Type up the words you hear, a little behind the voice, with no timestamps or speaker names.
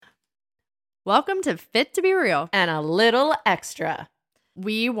Welcome to Fit to Be Real. And a little extra.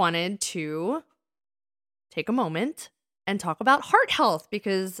 We wanted to take a moment and talk about heart health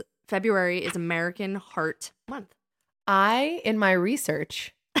because February is American Heart Month. In my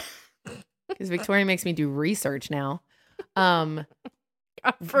research, because Victoria makes me do research now, God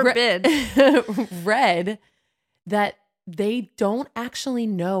forbid. read that they don't actually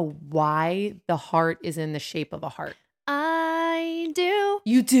know why the heart is in the shape of a heart. I do.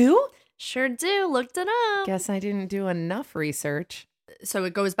 You do? Sure do. Looked it up. Guess I didn't do enough research. So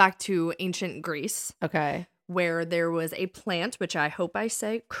it goes back to ancient Greece, Okay. where there was a plant, which I hope I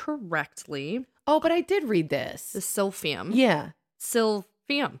say correctly, Oh, but I did read this. the silphium. Yeah.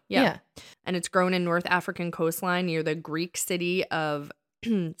 Silphium. Yeah. And it's grown in North African coastline near the Greek city of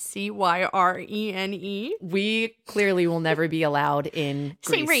Cyrene. We clearly will never be allowed in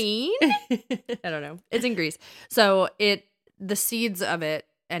Greece. Cyrene. I don't know. It's in Greece. So the seeds of it,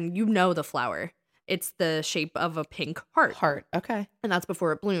 and you know the flower, it's the shape of a pink heart. Heart. Okay. And that's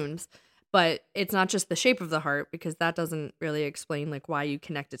before it blooms. But it's not just the shape of the heart, because that doesn't really explain like why you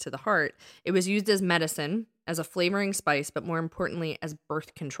connect it to the heart. It was used as medicine, as a flavoring spice, but more importantly as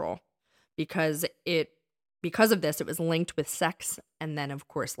birth control, because of this it was linked with sex and then of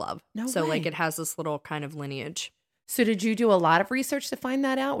course love. So like it has this little kind of lineage. So did you do a lot of research to find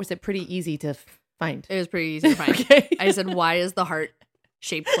that out? Was it pretty easy to find? It was pretty easy to find. Okay. I said, why is the heart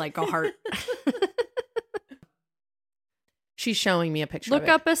shaped like a heart? She's showing me a picture Look of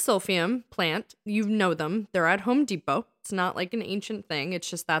it. up a silphium plant. You know them. They're at Home Depot. It's not like an ancient thing. It's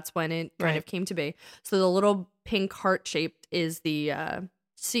just that's when it kind of came to be. So the little pink heart shaped is the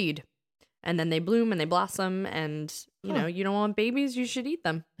seed. And then they bloom and they blossom. And, you know, you don't want babies, you should eat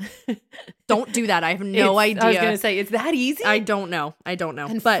them. Don't do that. I have no idea. I was going to say, it's that easy? I don't know.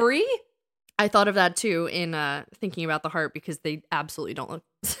 And but free? I thought of that too in thinking about the heart, because they absolutely don't look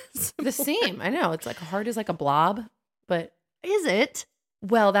The same. I know. It's like a heart is like a blob, but... Is it?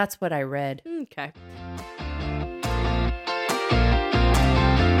 Well, that's what I read. Okay.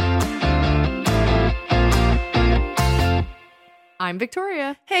 I'm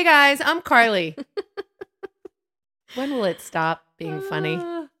Victoria. Hey guys, I'm Carly. When will it stop being funny?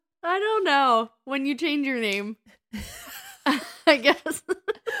 I don't know. When you change your name. I guess.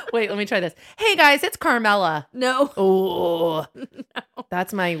 Wait, let me try this. Hey guys, it's Carmela. No. Oh, No.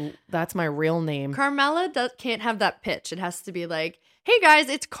 that's my real name. Carmela can't have that pitch. It has to be like, hey guys,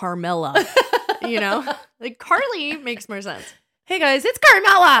 it's Carmela. You know? Like Carly makes more sense. Hey guys, it's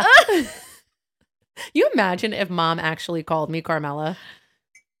Carmela. You imagine if mom actually called me Carmela?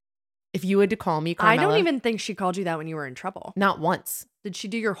 If you had to call me Carmela. I don't even think she called you that when you were in trouble. Not once. Did she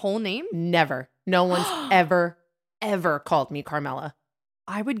do your whole name? Never. No one's ever called me Carmela.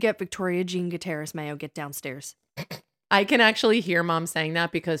 I would get Victoria Jean Gutierrez Mayo get downstairs. I can actually hear mom saying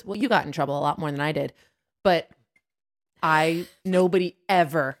that because, well, you got in trouble a lot more than I did. But nobody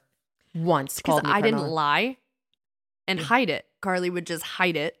ever once called me I Carmela. didn't lie and hide it. Carly would just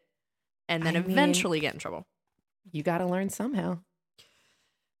hide it and then eventually get in trouble. You got to learn somehow.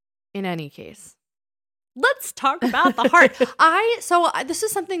 In any case, let's talk about the heart. This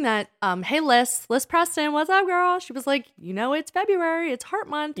is something that, hey, Liz Preston, what's up, girl? She was like, it's February, it's Heart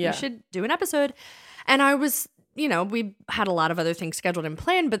Month. Yeah. We should do an episode. And I was, we had a lot of other things scheduled and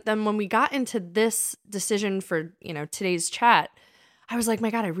planned. But then when we got into this decision for, today's chat, I was like, my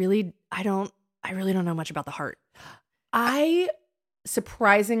God, I really don't know much about the heart. I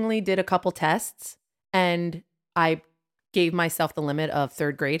surprisingly did a couple tests and I gave myself the limit of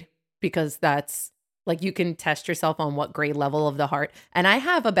 3rd grade because that's like you can test yourself on what grade level of the heart. And I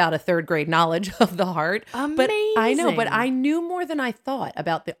have about a 3rd grade knowledge of the heart. Amazing. But I know, but I knew more than I thought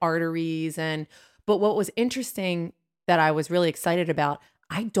about the arteries. But what was interesting that I was really excited about,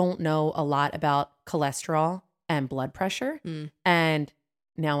 I don't know a lot about cholesterol and blood pressure. And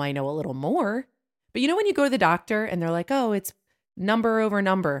now I know a little more. But when you go to the doctor and they're like, oh, it's number over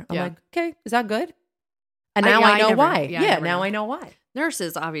number. I'm like, okay, is that good? And now I know why. Yeah, now I know why.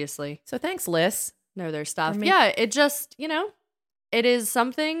 Nurses, obviously. So thanks, Liz. Know their stuff. Yeah, it just, it is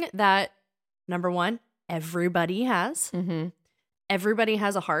something that, number one, everybody has. Mm-hmm. Everybody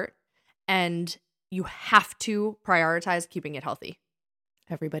has a heart. And you have to prioritize keeping it healthy.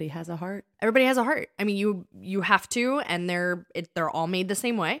 Everybody has a heart. Everybody has a heart. I mean, you have to, and they're all made the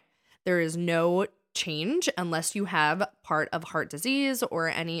same way. There is no change unless you have part of heart disease or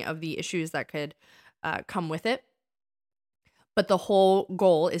any of the issues that could come with it. But the whole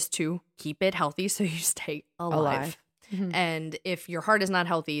goal is to keep it healthy so you stay alive. Mm-hmm. And if your heart is not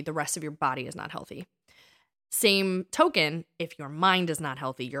healthy, the rest of your body is not healthy. Same token, if your mind is not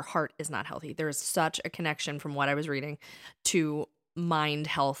healthy, your heart is not healthy. There is such a connection from what I was reading to mind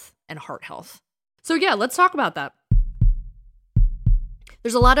health and heart health. So yeah, let's talk about that.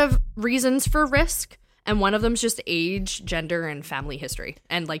 There's a lot of reasons for risk, and one of them is just age, gender, and family history.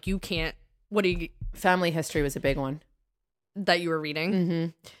 And like you can't, Family history was a big one. That you were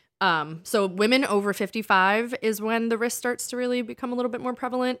reading? Mm-hmm. So women over 55 is when the risk starts to really become a little bit more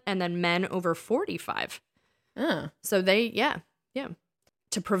prevalent, and then men over 45. So yeah.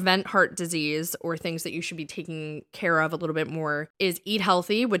 To prevent heart disease or things that you should be taking care of a little bit more is eat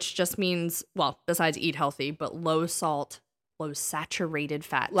healthy, which just means, well, besides eat healthy, but low salt, low saturated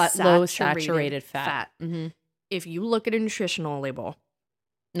fat. Low saturated fat. Mm-hmm. If you look at a nutritional label.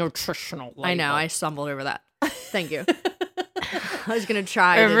 Nutritional label. I know, I stumbled over that. Thank you. I was going to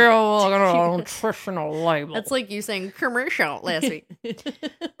try. If you're looking at a nutritional label. That's like you saying commercial last week.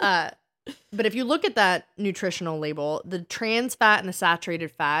 But if you look at that nutritional label, the trans fat and the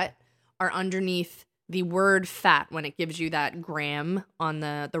saturated fat are underneath the word fat when it gives you that gram on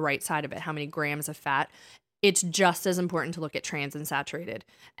the right side of it, how many grams of fat. It's just as important to look at trans and saturated.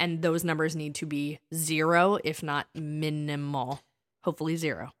 And those numbers need to be 0, if not minimal. Hopefully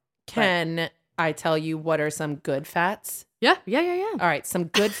 0. Can I tell you what are some good fats? Yeah. All right, some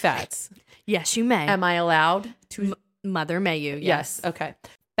good fats. Yes, you may. Am I allowed to? Mother may you, yes. Okay.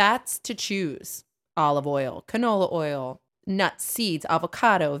 Fats to choose: olive oil, canola oil, nuts, seeds,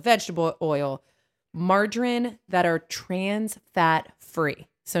 avocado, vegetable oil, margarine that are trans fat free.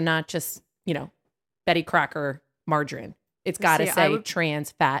 So not just, Betty Crocker margarine. It's got to say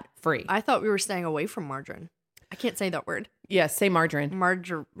trans fat free. I thought we were staying away from margarine. I can't say that word. Yes, say margarine.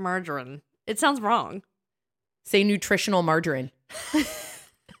 Margarine. It sounds wrong. Say nutritional margarine.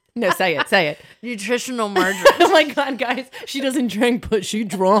 No, say it. Nutritional margarine. Oh my God, guys. She doesn't drink, but she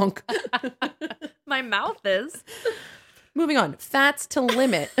drunk. My mouth is. Moving on. Fats to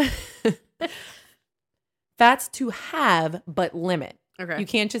limit. Fats to have, but limit. Okay. You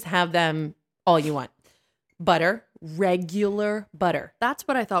can't just have them all you want. Butter. Regular butter. That's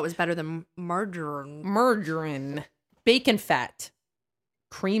what I thought was better than margarine. Margarine. Bacon fat.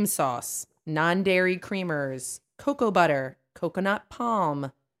 Cream sauce. Non-dairy creamers. Cocoa butter. Coconut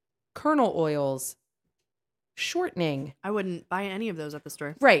palm. Kernel oils, shortening. I wouldn't buy any of those at the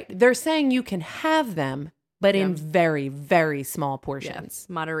store. Right. They're saying you can have them, but in very, very small portions.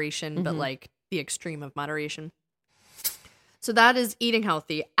 Yeah. Moderation, but like the extreme of moderation. So that is eating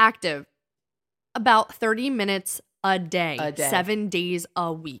healthy. Active. About 30 minutes a day. 7 days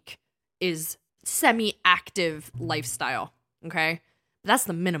a week is semi-active lifestyle. Okay? That's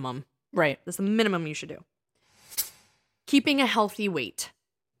the minimum. Right. That's the minimum you should do. Keeping a healthy weight.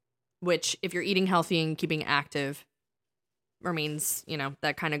 Which, if you're eating healthy and keeping active, remains,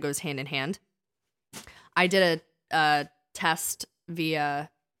 that kind of goes hand in hand. I did a test via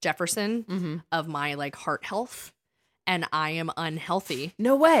Jefferson of my heart health, and I am unhealthy.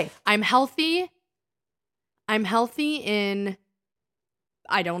 No way. I'm healthy in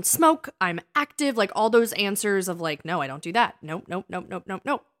I don't smoke. I'm active. All those answers of no, I don't do that.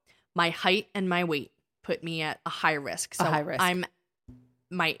 Nope. My height and my weight put me at a high risk. So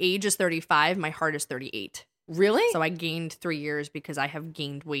my age is 35. My heart is 38. Really? So I gained 3 years because I have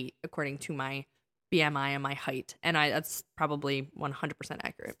gained weight according to my BMI and my height. And that's probably 100%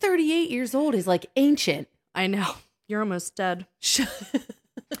 accurate. 38 years old is ancient. I know. You're almost dead.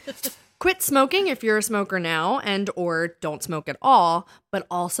 Quit smoking if you're a smoker now, and or don't smoke at all, but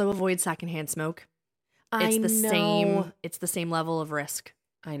also avoid secondhand smoke. It's the same level of risk.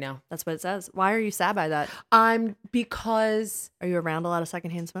 I know. That's what it says. Why are you sad by that? Because... Are you around a lot of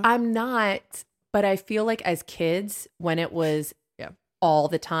secondhand smoke? I'm not, but I feel like as kids, when it was all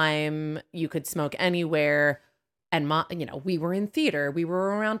the time, you could smoke anywhere, and we were in theater. We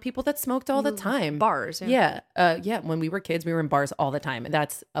were around people that smoked all the time. Bars. Yeah. When we were kids, we were in bars all the time. And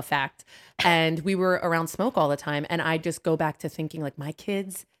that's a fact. And we were around smoke all the time. And I just go back to thinking my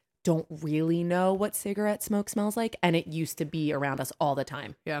kids don't really know what cigarette smoke smells like, and it used to be around us all the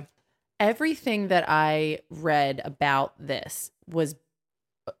time. Yeah. Everything that I read about this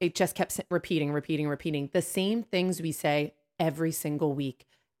it just kept repeating the same things we say every single week.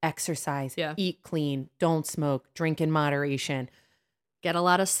 Exercise, eat clean, don't smoke, drink in moderation, get a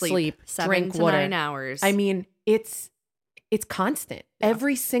lot of sleep 7 drink to water. 9 hours. I mean, it's constant. Yeah.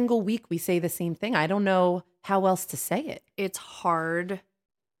 Every single week we say the same thing. I don't know how else to say it. It's hard.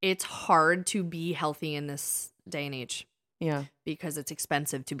 It's hard to be healthy in this day and age. Yeah. Because it's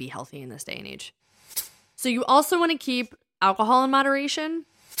expensive to be healthy in this day and age. So you also want to keep alcohol in moderation,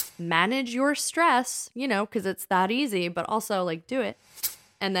 manage your stress, because it's that easy, but also do it.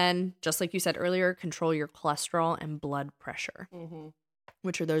 And then, just like you said earlier, control your cholesterol and blood pressure.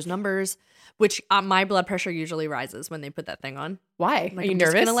 which are those numbers, which my blood pressure usually rises when they put that thing on. Why? Like, Are you I'm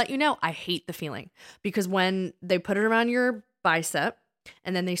nervous? just gonna let you know, I hate the feeling because when they put it around your bicep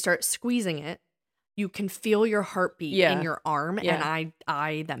and then they start squeezing it, you can feel your heartbeat in your arm, and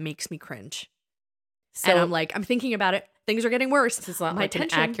I that makes me cringe. So and I'm like, I'm thinking about it. Things are getting worse. this is not My like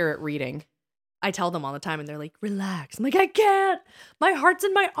tension. an accurate reading. I tell them all the time, and they're like, relax. I'm like, I can't. My heart's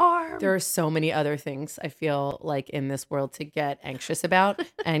in my arm. There are so many other things I feel like in this world to get anxious about,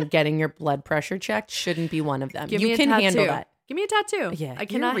 and getting your blood pressure checked shouldn't be one of them. Give You me a can handle tattoo. that. Give me a tattoo. Yeah, I you're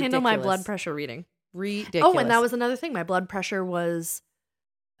cannot handle my ridiculous. blood pressure reading. Ridiculous. Oh, and that was another thing. My blood pressure was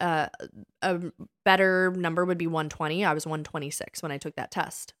a better number would be 120. I was 126 when I took that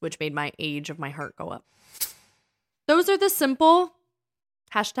test, which made my age of my heart go up. Those are the simple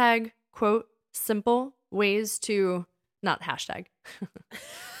hashtag quote simple ways to not hashtag.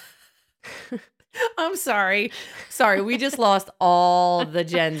 I'm sorry. Sorry, we just lost all the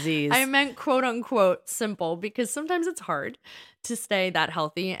Gen Zs. I meant quote unquote simple because sometimes it's hard to stay that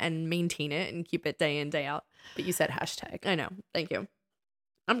healthy and maintain it and keep it day in, day out. But you said hashtag. I know. Thank you.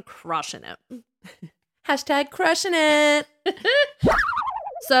 I'm crushing it. Hashtag crushing it.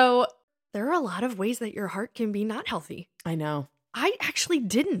 So there are a lot of ways that your heart can be not healthy. I know. I actually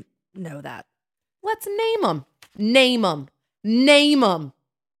didn't know that. Let's name them. Name them. Name them.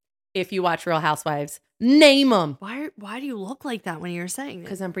 If you watch Real Housewives, name them. Why do you look like that when you're saying this?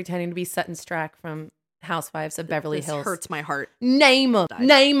 Because I'm pretending to be Sutton Strack from Housewives of Beverly This Hills. hurts my heart. Name them.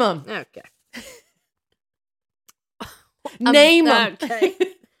 Name them. Okay. Name them. Okay.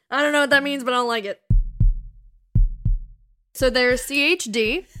 I don't know what that means, but I don't like it. So there's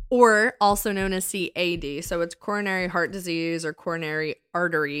CHD, or also known as CAD. So it's coronary heart disease or coronary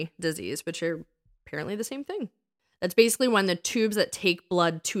artery disease, which are apparently the same thing. That's basically when the tubes that take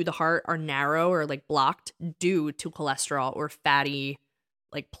blood to the heart are narrow or like blocked due to cholesterol or fatty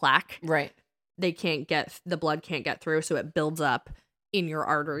like plaque. Right. The blood can't get through, so it builds up in your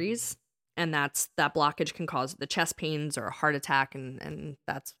arteries, and that blockage can cause the chest pains or a heart attack, and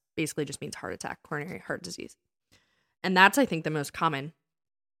that's basically just means heart attack, coronary heart disease. And that's, I think, the most common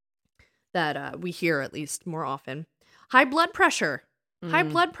that we hear, at least more often. High blood pressure. High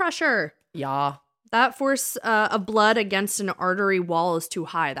blood pressure. Yeah. That force of blood against an artery wall is too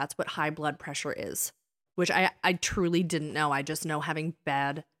high. That's what high blood pressure is, which I truly didn't know. I just know having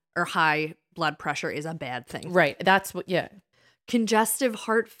bad or high blood pressure is a bad thing. Right. That's what, yeah. Congestive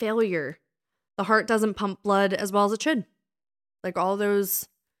heart failure. The heart doesn't pump blood as well as it should. Like all those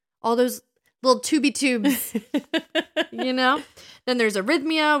little tubey tubes, you know? Then there's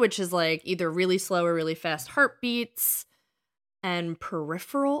arrhythmia, which is like either really slow or really fast heartbeats, and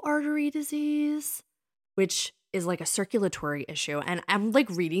peripheral artery disease, which is like a circulatory issue. And I'm like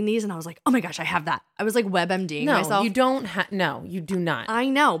reading these and I was like, oh my gosh, I have that. I was like WebMDing myself. You don't no, you do not. I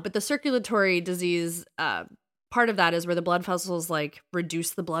know, but the circulatory disease, part of that is where the blood vessels like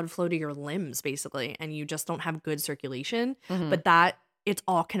reduce the blood flow to your limbs basically, and you just don't have good circulation. But that it's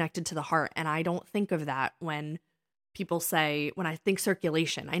all connected to the heart, and I don't think of that when people say, when I think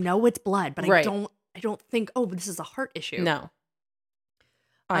circulation. I know it's blood, but Right. I don't think, oh, this is a heart issue. No.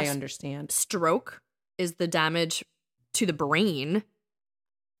 I understand. Stroke is the damage to the brain,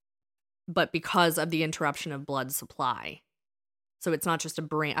 but because of the interruption of blood supply. So it's not just a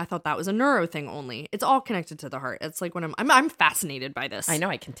brain. I thought that was a neuro thing only. It's all connected to the heart. It's like when I'm fascinated by this. I know,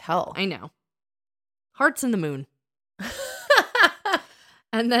 I can tell. I know. Heart's in the moon.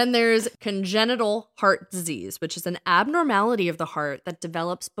 And then there's congenital heart disease, which is an abnormality of the heart that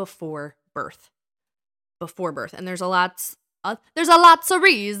develops before birth. Before birth. And there's a lots of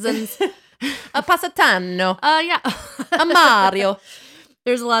reasons. A Pasatano. Yeah. A Mario.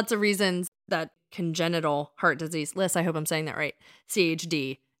 There's lots of reasons that congenital heart disease, Liz, I hope I'm saying that right,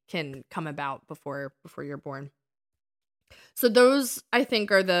 CHD, can come about before you're born. So those, I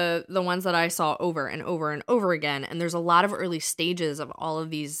think, are the ones that I saw over and over and over again. And there's a lot of early stages of all of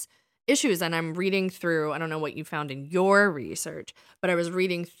these issues. And I'm reading through, I don't know what you found in your research, but I was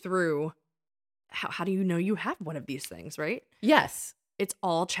reading through, how do you know you have one of these things, right? Yes. It's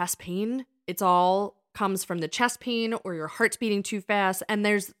all chest pain. It's all comes from the chest pain or your heart's beating too fast. And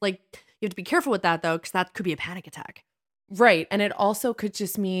there's like, you have to be careful with that though, because that could be a panic attack. Right. And it also could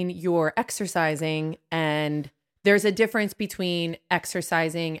just mean you're exercising, and there's a difference between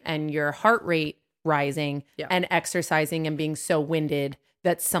exercising and your heart rate rising and exercising and being so winded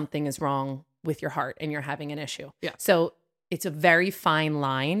that something is wrong with your heart and you're having an issue. Yeah. So it's a very fine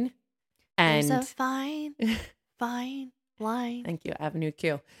line. And there's a fine line. Thank you, Avenue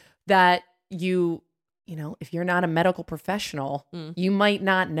Q. That you you know, if you're not a medical professional, Mm. you might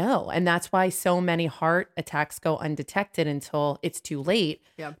not know. And that's why so many heart attacks go undetected until it's too late.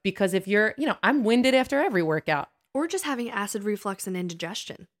 Yeah. Because if you're, you know, I'm winded after every workout. Or just having acid reflux and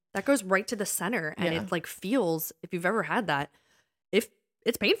indigestion. That goes right to the center and Yeah. it like feels, if you've ever had that, if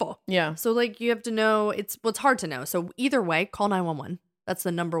it's painful. Yeah. So like you have to know, it's hard to know. So either way, call 911. That's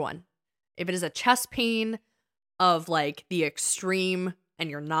the number one. If it is a chest pain of like the extreme and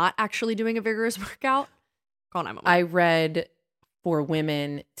you're not actually doing a vigorous workout, call 911. I read for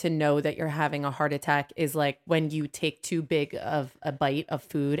women to know that you're having a heart attack is like when you take too big of a bite of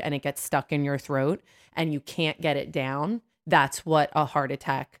food and it gets stuck in your throat and you can't get it down. That's what a heart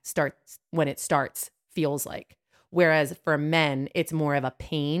attack starts feels like. Whereas for men, it's more of a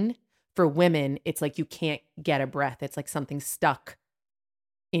pain. For women, it's like you can't get a breath. It's like something stuck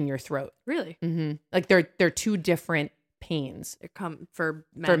in your throat. Really? Mm-hmm. Like they're two different pains. It come for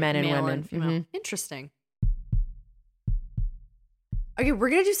men and male women. female. Mhm. Interesting. Okay, we're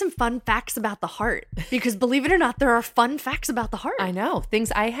going to do some fun facts about the heart because believe it or not, there are fun facts about the heart. I know.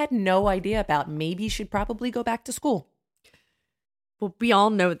 Things I had no idea about. Maybe you should probably go back to school. Well, we all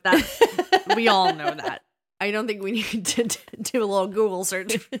know that. We all know that. I don't think we need to do a little Google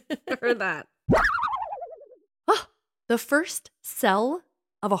search for that. Oh, the first cell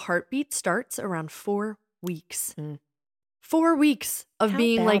of a heartbeat starts around 4 weeks. 4 weeks of How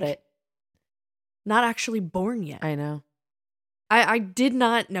being about like it? not actually born yet. I know. I did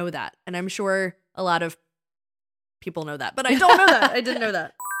not know that. And I'm sure a lot of people know that, but I don't know that. I didn't know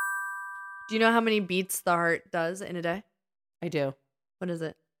that. Do you know how many beats the heart does in a day? I do. What is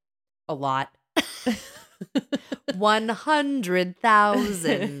it? A lot.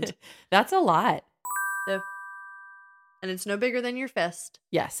 100,000. That's a lot. And it's no bigger than your fist,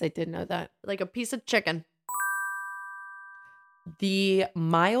 Yes, I did know that. like a piece of chicken. The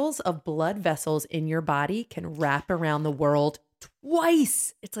miles of blood vessels in your body can wrap around the world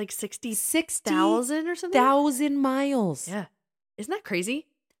twice. It's like 60,000 60,000 or something. miles. Yeah. Isn't that crazy?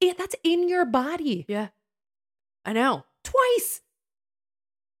 Yeah, that's in your body. Yeah. I know. Twice.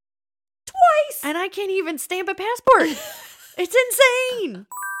 And I can't even stamp a passport. It's insane.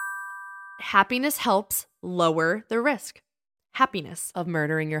 Happiness helps lower the risk. Happiness. Of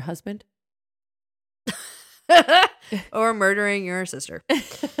murdering your husband. Or murdering your sister.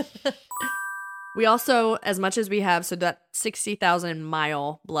 We also, as much as we have, so that 60,000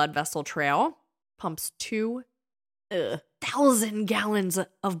 mile blood vessel trail pumps 2,000 gallons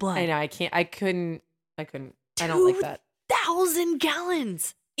of blood. I know. I couldn't. I don't like that. 2,000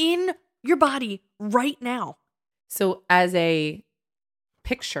 gallons in your body right now. So as a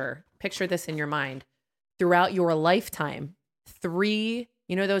picture this in your mind. Throughout your lifetime, 3,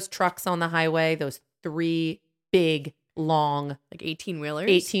 you know those trucks on the highway, those 3 big, long, Like 18-wheelers?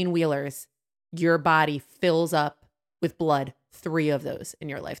 18-wheelers, your body fills up with blood, 3 of those in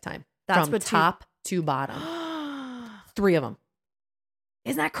your lifetime. That's from what top to bottom. 3 of them.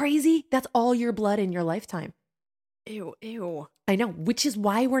 Isn't that crazy? That's all your blood in your lifetime. Ew. I know, which is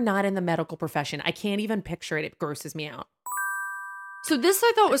why we're not in the medical profession. I can't even picture it. It grosses me out. So this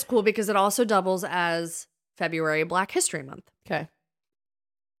I thought was cool because it also doubles as February Black History Month. Okay.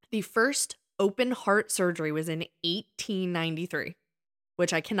 The first open heart surgery was in 1893,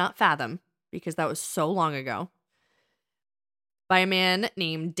 which I cannot fathom because that was so long ago, by a man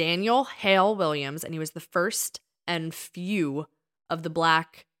named Daniel Hale Williams, and he was the first and few of the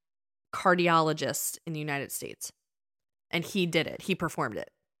Black cardiologists in the United States. And he did it. He performed it.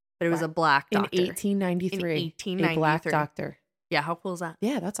 But it was a Black doctor. In 1893. In 1893. A Black doctor. Yeah, how cool is that?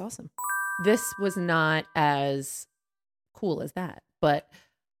 Yeah, that's awesome. This was not as cool as that, but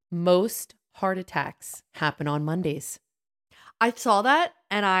most heart attacks happen on Mondays. I saw that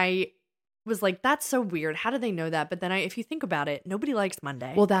and I was like, that's so weird. How do they know that? But then if you think about it, nobody likes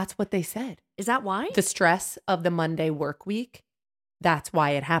Monday. Well, that's what they said. Is that why? The stress of the Monday work week, that's why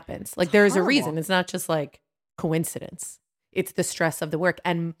it happens. Like It's there's a horrible. reason. It's not just like coincidence. It's the stress of the work.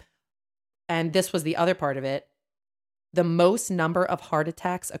 And this was the other part of it. The most number of heart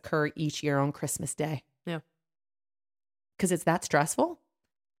attacks occur each year on Christmas Day. Yeah. Because it's that stressful?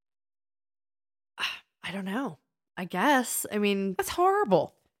 I don't know. I guess. I mean, That's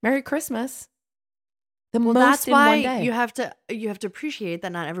horrible. Merry Christmas. The well, most that's in one why day. you have to appreciate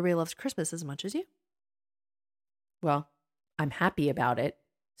that not everybody loves Christmas as much as you. Well, I'm happy about it.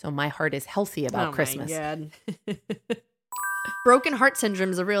 So my heart is healthy about Christmas. My God. Broken heart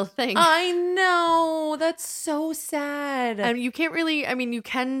syndrome is a real thing. I know. That's so sad. And you can't really, I mean,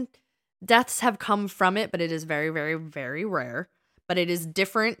 deaths have come from it, but it is very, very, very rare. But it is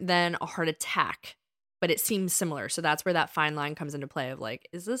different than a heart attack, but it seems similar. So that's where that fine line comes into play of like,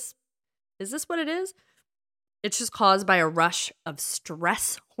 is this what it is? It's just caused by a rush of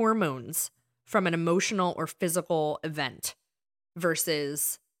stress hormones from an emotional or physical event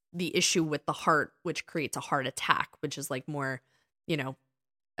versus the issue with the heart, which creates a heart attack, which is like more, you know,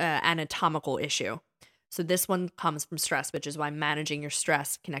 anatomical issue. So this one comes from stress, which is why managing your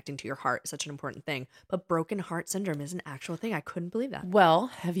stress, connecting to your heart is such an important thing. But broken heart syndrome is an actual thing. I couldn't believe that. Well,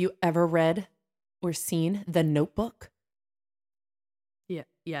 have you ever read or seen The Notebook? Yeah.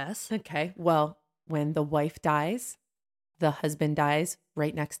 Yes. Okay. Well, when the wife dies, the husband dies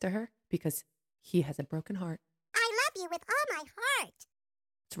right next to her because he has a broken heart. I love you with all my heart.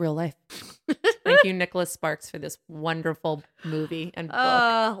 It's real life. Thank you, Nicholas Sparks, for this wonderful movie and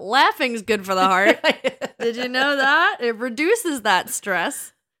book. Laughing's good for the heart. Did you know that? It reduces that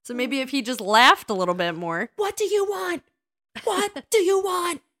stress. So maybe if he just laughed a little bit more. What do you want? What do you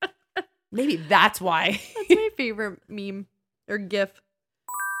want? Maybe that's why. That's my favorite meme or gif.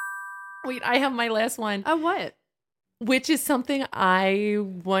 Wait, I have my last one. Oh, what? Which is something I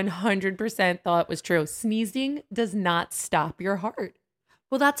 100% thought was true. Sneezing does not stop your heart.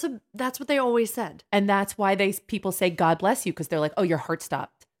 Well, that's what they always said. And that's why people say, God bless you, because they're like, oh, your heart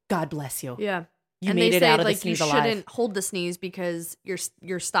stopped. God bless you. Yeah. You and made they it say, out of like, the sneeze you alive. shouldn't hold the sneeze because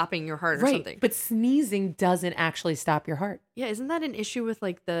you're stopping your heart or Right. something. But sneezing doesn't actually stop your heart. Yeah, isn't that an issue with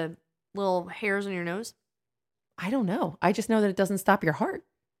like the little hairs on your nose? I don't know. I just know that it doesn't stop your heart.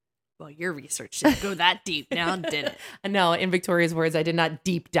 Well, your research didn't go that deep now, did it? No, in Victoria's words, I did not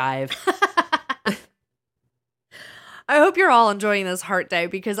deep dive. I hope you're all enjoying this heart day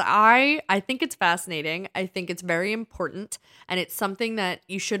because I think it's fascinating. I think it's very important, and it's something that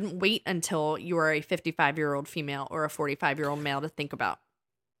you shouldn't wait until you are a 55-year-old female or a 45-year-old male to think about.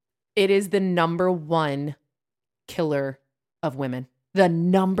 It is the number one killer of women. The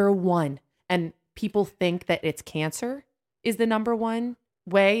number one. And people think that it's cancer is the number one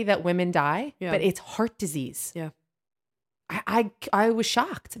way that women die, Yeah. but it's heart disease. Yeah. I was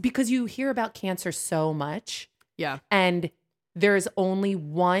shocked because you hear about cancer so much. Yeah. And there's only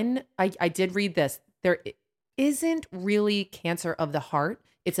one, I did read this. There isn't really cancer of the heart.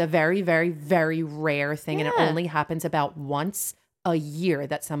 It's a very, very, very rare thing. And it Yeah. only happens about once a year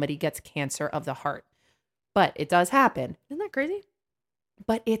that somebody gets cancer of the heart. But it does happen. Isn't that crazy?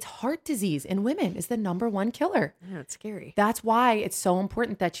 But it's heart disease in women is the number one killer. Yeah, it's scary. That's why it's so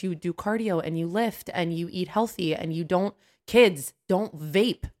important that you do cardio and you lift and you eat healthy and you don't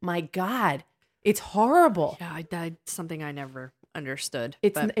vape. My God. It's horrible. Yeah, that's something I never understood.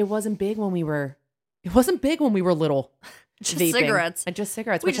 It wasn't big when we were little. just vaping. cigarettes. And just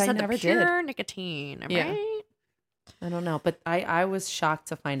cigarettes, We which just I had never the did. pure nicotine, right? Yeah. I don't know, but I was shocked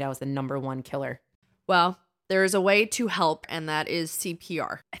to find out it was the number one killer. Well, there is a way to help, and that is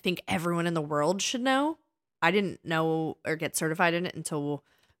CPR. I think everyone in the world should know. I didn't know or get certified in it until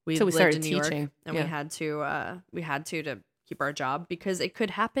we lived started in New York, teaching. and Yeah. we had to keep our job because it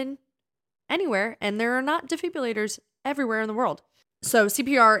could happen anywhere, and there are not defibrillators everywhere in the world. So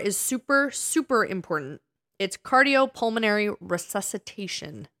CPR is super, super important. It's cardiopulmonary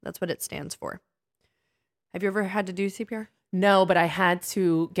resuscitation. That's what it stands for. Have you ever had to do CPR? No, but I had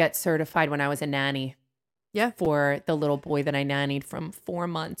to get certified when I was a nanny. Yeah. For the little boy that I nannied from 4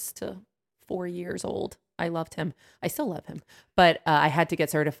 months to 4 years old. I loved him. I still love him. But I had to get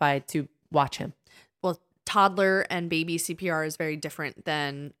certified to watch him. Well, toddler and baby CPR is very different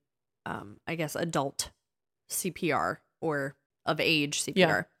than, I guess, adult CPR or of age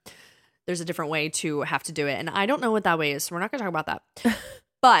CPR. There's a different way to have to do it. And I don't know what that way is, so we're not going to talk about that.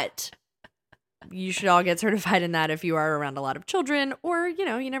 But you should all get certified in that if you are around a lot of children or,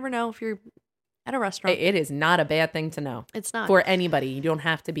 you never know if you're at a restaurant. It is not a bad thing to know. It's not. For anybody. You don't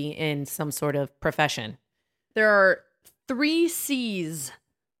have to be in some sort of profession. There are 3 C's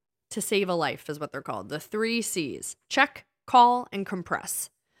to save a life is what they're called. The 3 C's. Check, call, and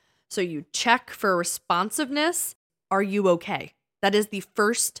compress. So you check for responsiveness. Are you okay? That is the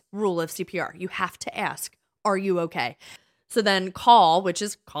first rule of CPR. You have to ask, are you okay? So then call, which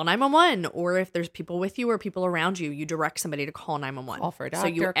is call 911, or if there's people with you or people around you, you direct somebody to call 911. Call for a So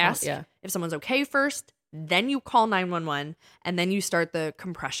you doctor, ask yeah. if someone's okay first, then you call 911, and then you start the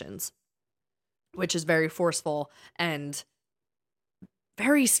compressions, which is very forceful and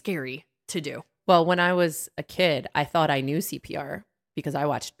very scary to do. Well, when I was a kid, I thought I knew CPR because I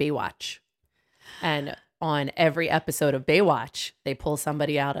watched Baywatch. And on every episode of Baywatch, they pull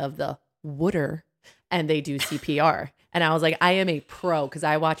somebody out of the water and they do CPR. And I was like, I am a pro because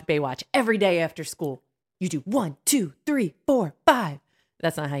I watch Baywatch every day after school. You do 1, 2, 3, 4, 5.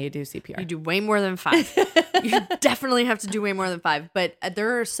 That's not how you do CPR. You do way more than 5. You definitely have to do way more than 5. But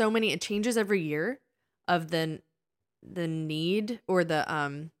there are so many, it changes every year of the need or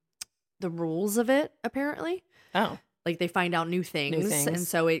the the rules of it, apparently. Oh. Like they find out new things. things. And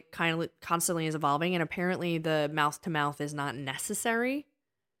so it kind of constantly is evolving. And apparently the mouth to mouth is not necessary.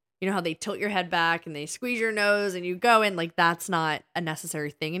 You know how they tilt your head back and they squeeze your nose and you go in, like that's not a necessary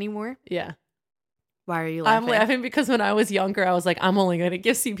thing anymore. Yeah. Why are you laughing? I'm laughing because when I was younger, I was like, I'm only going to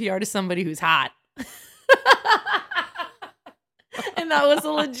give CPR to somebody who's hot. And that was a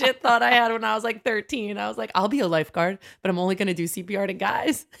legit thought I had when I was like 13. I was like, I'll be a lifeguard, but I'm only going to do CPR to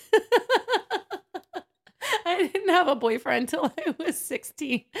guys. I didn't have a boyfriend until I was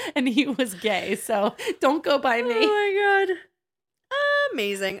 16 and he was gay. So don't go by me. Oh my God.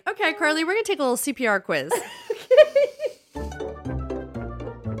 Amazing. Okay, Carly, we're going to take a little CPR quiz.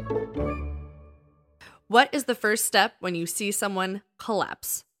 What is the first step when you see someone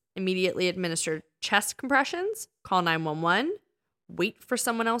collapse? Immediately administer chest compressions, call 911, wait for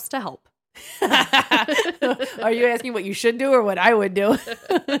someone else to help. Are you asking what you should do or what I would do?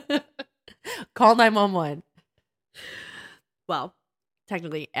 Call 911. Well,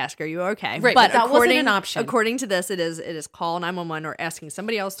 technically ask, are you okay? Right, but that wasn't an option. According to this, it is call 911 or asking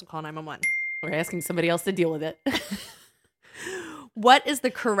somebody else to call 911. We're asking somebody else to deal with it. What is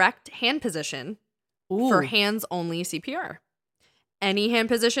the correct hand position for Ooh. hands-only CPR? Any hand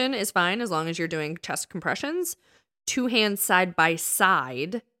position is fine as long as you're doing chest compressions. 2 hands side by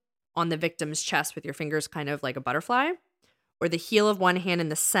side on the victim's chest with your fingers kind of like a butterfly, or the heel of one hand in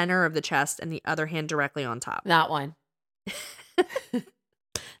the center of the chest and the other hand directly on top. That one.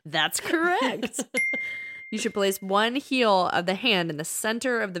 That's correct. You should place one heel of the hand in the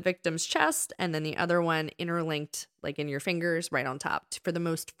center of the victim's chest and then the other one interlinked like in your fingers right on top for the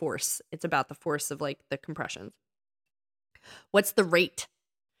most force. It's about the force of like the compressions. What's the rate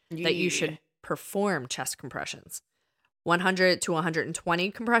that you should perform chest compressions? 100 to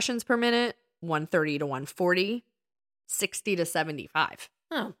 120 compressions per minute, 130 to 140, 60 to 75.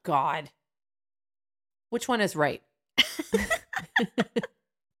 Oh, God. Which one is right?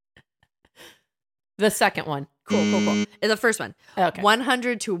 The second one. Cool. The first one. Okay.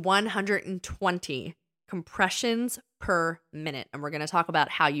 100 to 120 compressions per minute. And we're going to talk about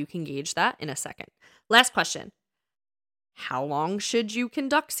how you can gauge that in a second. Last question. How long should you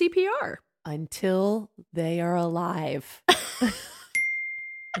conduct CPR? Until they are alive.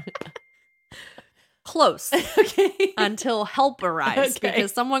 Close. Okay. Until help arrives. Okay.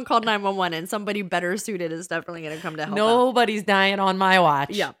 Because someone called 911 and somebody better suited is definitely going to come to help out. Nobody's dying on my watch.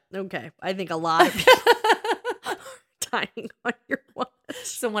 Yeah. Okay. I think a lot of people are dying on your watch.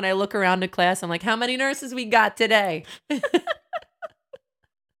 So when I look around the class, I'm like, how many nurses we got today?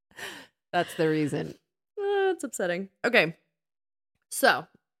 That's the reason. It's upsetting. Okay. So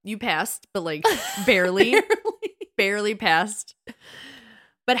you passed, but like barely. Barely passed.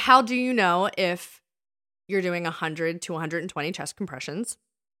 But how do you know if you're doing 100 to 120 chest compressions?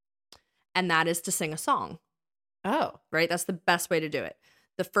 And that is to sing a song, Oh. right? That's the best way to do it.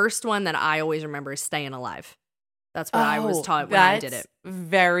 The first one that I always remember is Staying Alive. That's what I was taught when I did it.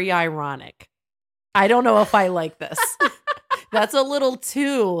 Very ironic. I don't know if I like this. That's a little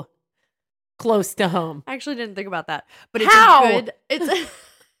too close to home. I actually didn't think about that. But it's How? a good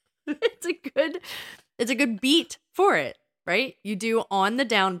it's a good beat for it, right? You do on the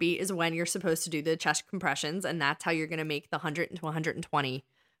downbeat is when you're supposed to do the chest compressions, and that's how you're going to make the 100 to 120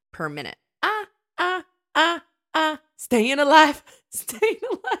 per minute. Staying alive. Staying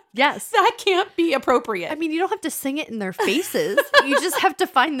alive. Yes. That can't be appropriate. I mean, you don't have to sing it in their faces. You just have to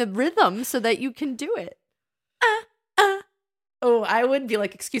find the rhythm so that you can do it. Oh, I would be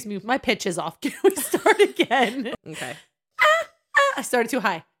like, excuse me, my pitch is off. Can we start again? Okay. I started too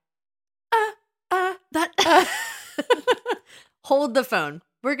high. Hold the phone.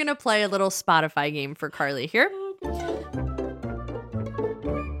 We're going to play a little Spotify game for Carly here.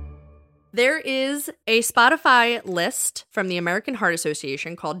 There is a Spotify list from the American Heart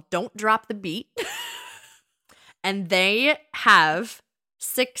Association called Don't Drop the Beat. And they have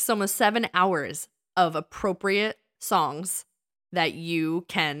 6, almost 7 hours of appropriate songs that you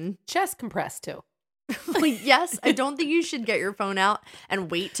can Chest compressed too. like, yes, I don't think you should get your phone out and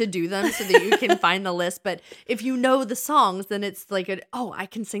wait to do them so that you can find the list. But if you know the songs, then it's like, I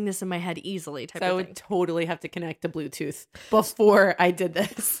can sing this in my head easily type So I of would thing. totally have to connect to Bluetooth before I did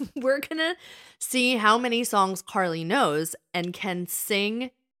this. We're going to see how many songs Carly knows and can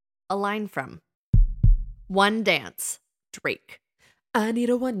sing a line from. One Dance, Drake. I need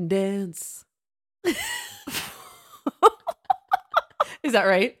a one dance. Is that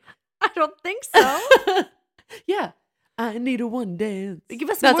right? I don't think so. Yeah. I need a one dance. Give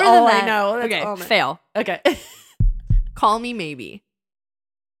us That's more all than I that. know. That's Okay, all I- fail. Okay. Call Me Maybe.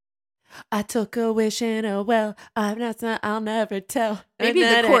 I took a wish in a well. I'll never tell. Maybe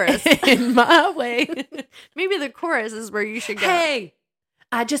the chorus. In my way. Maybe the chorus is where you should go. Hey,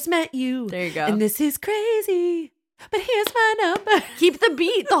 I just met you. There you go. And this is crazy. But here's my number. Keep the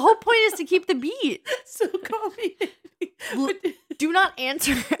beat. The whole point is to keep the beat. So call me. Do not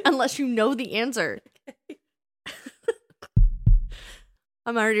answer unless you know the answer.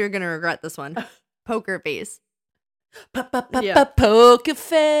 I'm already going to regret this one. Poker face. Yeah. Poker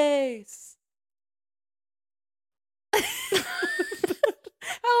face. How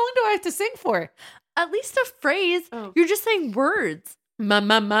long do I have to sing for? At least a phrase. Oh. You're just saying words. My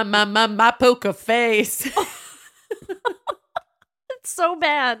poker face. It's so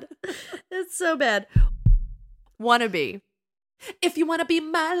bad. It's so bad. Wannabe. If you want to be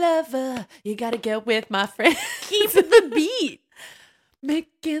my lover, you got to get with my friends. Keep the beat.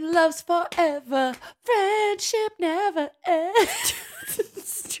 Making loves forever. Friendship never ends.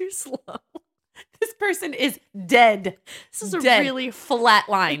 It's too slow. This person is dead. This is a Dead. really I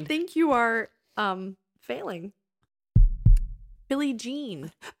flatline. think you are failing. Billie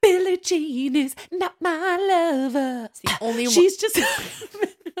Jean. Billie Jean is not my lover. It's the only one. She's just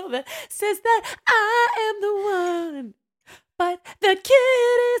that says that I am the one. But the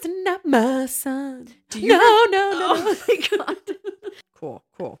kid is not my son. No. Oh my God. Cool.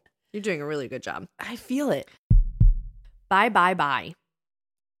 You're doing a really good job. I feel it. Bye. Bye,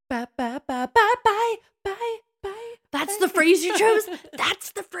 bye, bye, bye, bye, bye. That's the phrase you chose?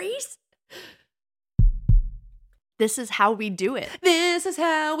 That's the phrase? This is how we do it. This is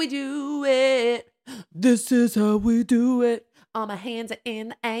how we do it. This is how we do it. All my hands are in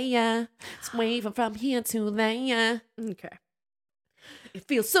the air. It's waving from here to there. Okay. It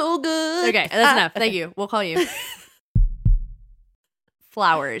feels so good. Okay, that's enough. Thank you. We'll call you.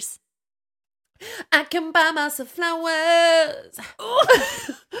 Flowers. I can buy myself flowers.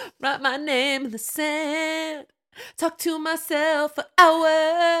 Write my name in the sand. Talk to myself for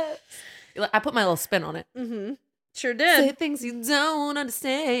hours. I put my little spin on it. Mm-hmm. Sure Say did. things you don't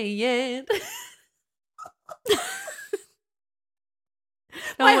understand.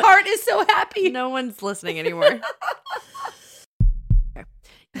 My heart is so happy. No one's listening anymore. Okay.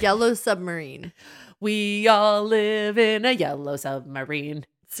 Yellow Submarine. We all live in a yellow submarine.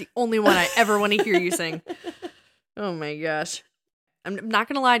 It's the only one I ever want to hear you sing. Oh my gosh. I'm not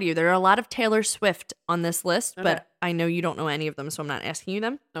going to lie to you. There are a lot of Taylor Swift on this list, Okay. but I know you don't know any of them, so I'm not asking you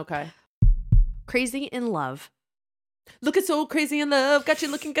them. Okay. Crazy in Love. Looking so crazy in love. Got you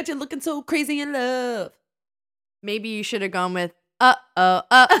looking so crazy in love. Maybe you should have gone with oh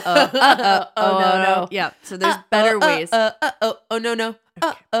no. Yeah, so there's better ways. Oh no.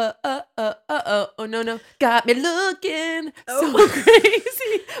 Oh no. Got me looking so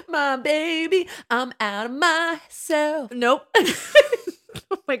crazy. My baby, I'm out of myself. Nope.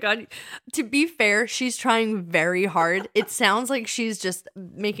 Oh my God. To be fair, she's trying very hard. It sounds like she's just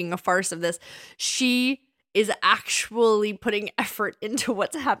making a farce of this. She is actually putting effort into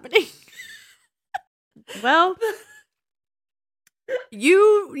what's happening. Well,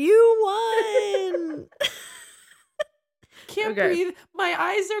 you won. Can't Okay. breathe. My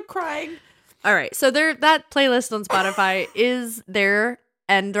eyes are crying. All right. So that playlist on Spotify is there.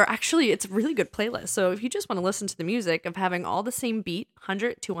 And it's a really good playlist. So if you just want to listen to the music of having all the same beat,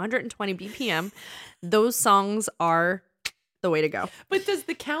 100 to 120 BPM, those songs are the way to go. But does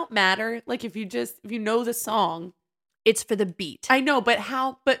the count matter? Like if you know the song. It's for the beat. I know, but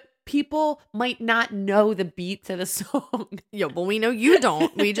people might not know the beat to the song. Yeah, well, we know you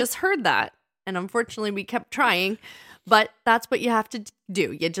don't. We just heard that. And unfortunately, we kept trying. But that's what you have to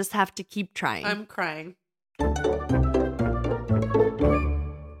do. You just have to keep trying. I'm crying.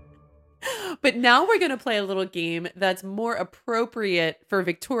 But now we're going to play a little game that's more appropriate for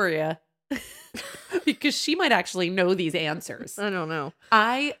Victoria because she might actually know these answers. I don't know.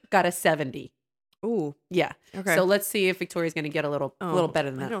 I got a 70. Ooh. Yeah. Okay. So let's see if Victoria's going to get a little better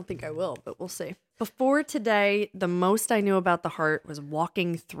than that. I don't think I will, but we'll see. Before today, the most I knew about the heart was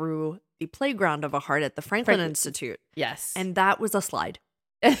walking through the playground of a heart at the Franklin Institute. Yes. And that was a slide.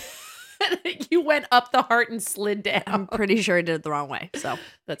 You went up the heart and slid down. I'm pretty sure I did it the wrong way. So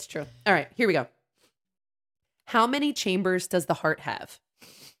That's true. All right, here we go. How many chambers does the heart have?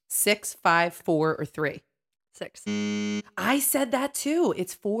 6, 5, 4, or 3? 6. I said that too.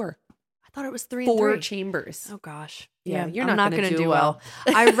 It's 4. I thought it was 3 4 and 3. chambers. Oh gosh. Yeah, you're I'm not gonna gonna do do well.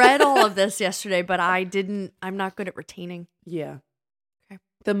 well. I read all of this yesterday, but I'm not good at retaining. Yeah. Okay.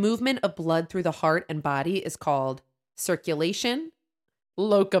 The movement of blood through the heart and body is called circulation,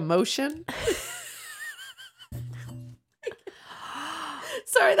 locomotion.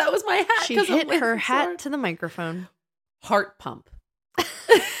 Sorry, that was my hat. She 'cause I'm hit her laughing so hat hard. to the microphone. Heart pump.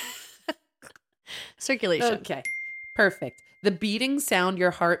 Circulation. Okay. Perfect. The beating sound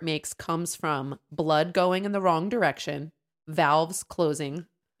your heart makes comes from blood going in the wrong direction, valves closing,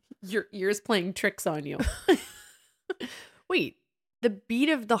 your ears playing tricks on you. Wait, the beat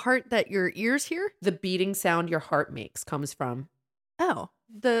of the heart that your ears hear? The beating sound your heart makes comes from Oh,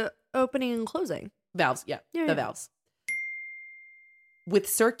 the opening and closing. valves. Yeah, Yeah, the yeah. valves. With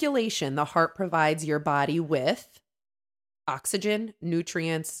circulation, the heart provides your body with oxygen,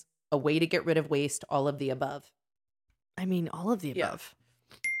 nutrients, a way to get rid of waste, all of the above. I mean, all of the Yeah. above.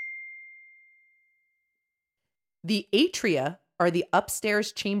 The atria are the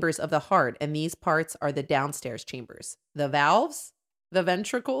upstairs chambers of the heart, and these parts are the downstairs chambers. The valves, the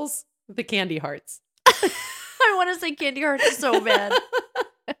ventricles, the candy hearts. I want to say candy hearts so bad.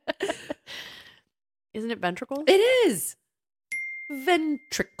 Isn't it ventricles? It is.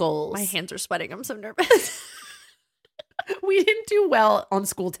 Ventricles. My hands are sweating. I'm so nervous. We didn't do well on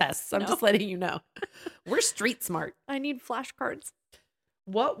school tests. I'm No. just letting you know. We're street smart. I need flashcards.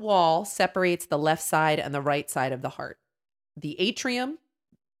 What wall separates the left side and the right side of the heart? The atrium,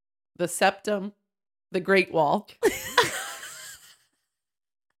 the septum, the great wall.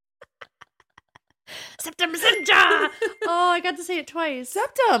 Septum Senja! Oh, I got to say it twice.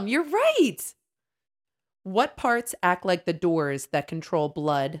 Septum, you're right. What parts act like the doors that control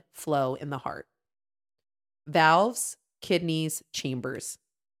blood flow in the heart? Valves, kidneys, chambers.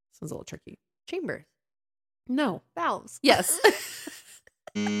 This one's a little tricky. Chambers. No. Valves. Yes.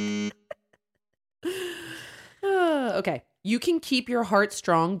 Okay. You can keep your heart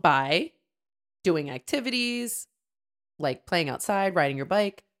strong by doing activities like playing outside, riding your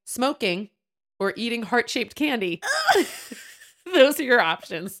bike, smoking, or eating heart-shaped candy. Those are your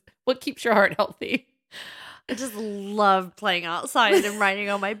options. What keeps your heart healthy? I just love playing outside and riding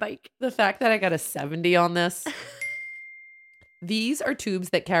on my bike. The fact that I got a 70 on this. These are tubes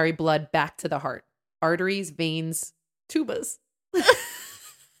that carry blood back to the heart. Arteries, veins, tubas.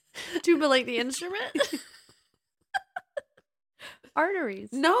 Tuba like the instrument? Arteries.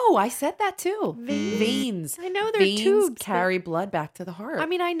 No, I said that too. Veins. Veins. I know they're Veins tubes. carry blood back to the heart. I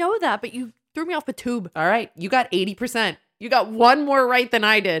mean, I know that, but you threw me off a tube. All right, you got 80%. You got one more right than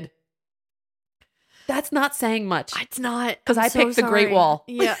I did. That's not saying much. It's not. 'Cause I'm I picked the Great sorry. Wall.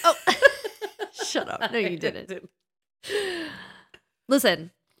 Yeah. Oh. Shut up. No, you didn't.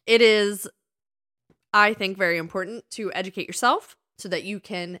 Listen, it is, I think, very important to educate yourself so that you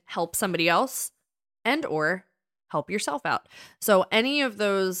can help somebody else and or help yourself out. So any of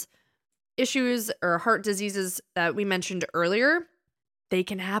those issues or heart diseases that we mentioned earlier, they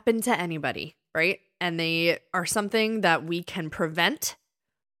can happen to anybody, right? And they are something that we can prevent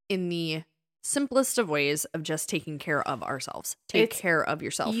in the simplest of ways of just taking care of ourselves. Take It's care of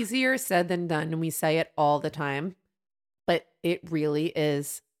yourself. Easier said than done, and we say it all the time, but it really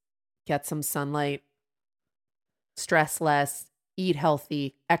is. Get some sunlight, stress less, eat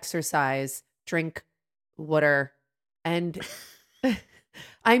healthy, exercise, drink water, and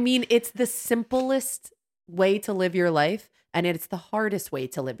I mean, it's the simplest way to live your life, and it's the hardest way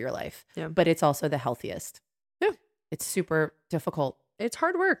to live your life, Yeah. but it's also the healthiest. Yeah. It's super difficult. It's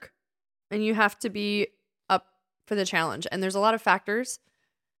hard work and you have to be up for the challenge. And there's a lot of factors.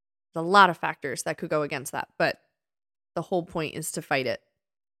 There's a lot of factors that could go against that. But the whole point is to fight it.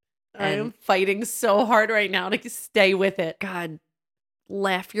 I am And fighting so hard right now to stay with it God,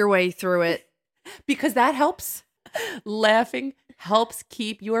 laugh your way through it. because that helps. Laughing helps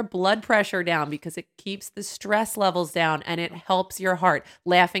keep your blood pressure down because it keeps the stress levels down and it helps your heart.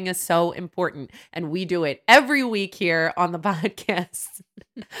 Laughing is so important. And we do it every week here on the podcast.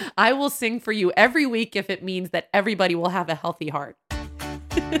 I will sing for you every week if it means that everybody will have a healthy heart.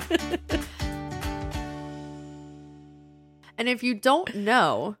 And if you don't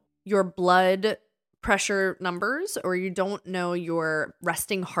know your blood pressure numbers or you don't know your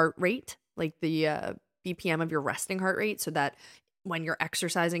resting heart rate, like the BPM of your resting heart rate, so that when you're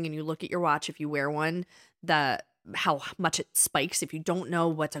exercising and you look at your watch, if you wear one, how much it spikes. If you don't know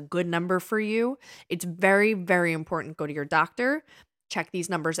what's a good number for you, it's very, very important. Go to your doctor, check these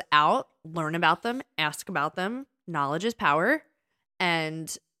numbers out, learn about them, ask about them. Knowledge is power.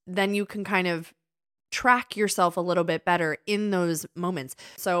 And then you can kind of track yourself a little bit better in those moments.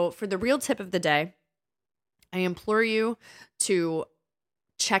 So for the real tip of the day, I implore you to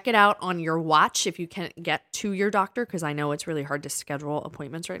check it out on your watch if you can get to your doctor, because I know it's really hard to schedule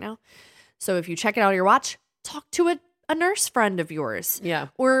appointments right now. So if you check it out on your watch, talk to a nurse friend of yours. Yeah.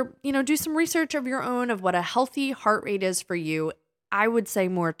 Or, do some research of your own of what a healthy heart rate is for you. I would say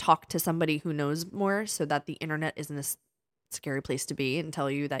more talk to somebody who knows more so that the internet isn't a scary place to be and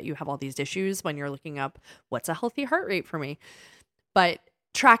tell you that you have all these issues when you're looking up what's a healthy heart rate for me. But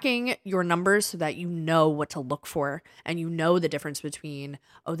tracking your numbers so that you know what to look for and you know the difference between,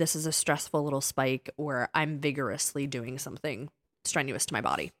 oh, this is a stressful little spike or I'm vigorously doing something strenuous to my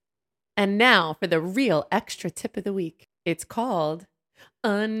body. And now for the real extra tip of the week. It's called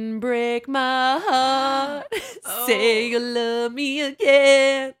Unbreak My Heart. Say you love me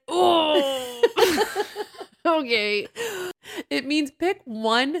again. Oh. Okay. It means pick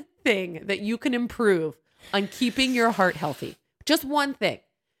one thing that you can improve on keeping your heart healthy. Just one thing.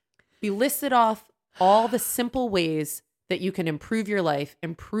 We listed off all the simple ways that you can improve your life,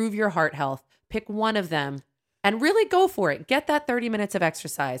 improve your heart health. Pick one of them and really go for it. Get that 30 minutes of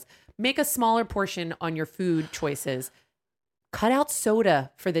exercise. Make a smaller portion on your food choices. Cut out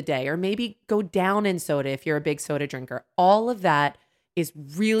soda for the day, or maybe go down in soda if you're a big soda drinker. All of that is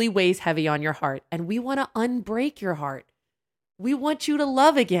really weighs heavy on your heart, and we want to unbreak your heart. We want you to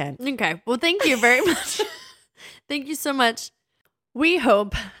love again. Okay. Well, thank you very much. Thank you so much. We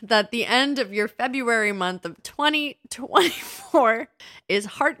hope that the end of your February month of 2024 is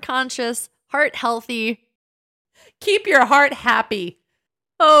heart conscious, heart healthy. Keep your heart happy.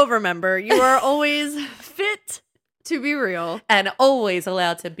 Oh, remember, you are always fit to be real. And always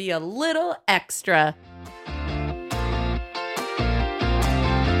allowed to be a little extra.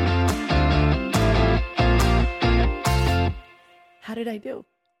 How did I do?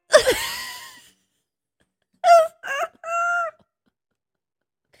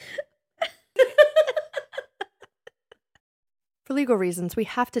 For legal reasons, we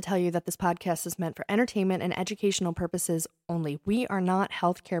have to tell you that this podcast is meant for entertainment and educational purposes only. We are not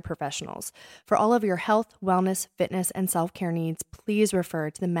healthcare professionals. For all of your health, wellness, fitness, and self-care needs, please refer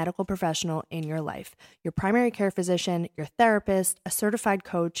to the medical professional in your life. Your primary care physician, your therapist, a certified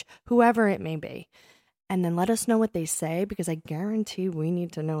coach, whoever it may be. And then let us know what they say, because I guarantee we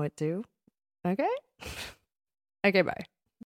need to know it too. Okay? Okay, bye.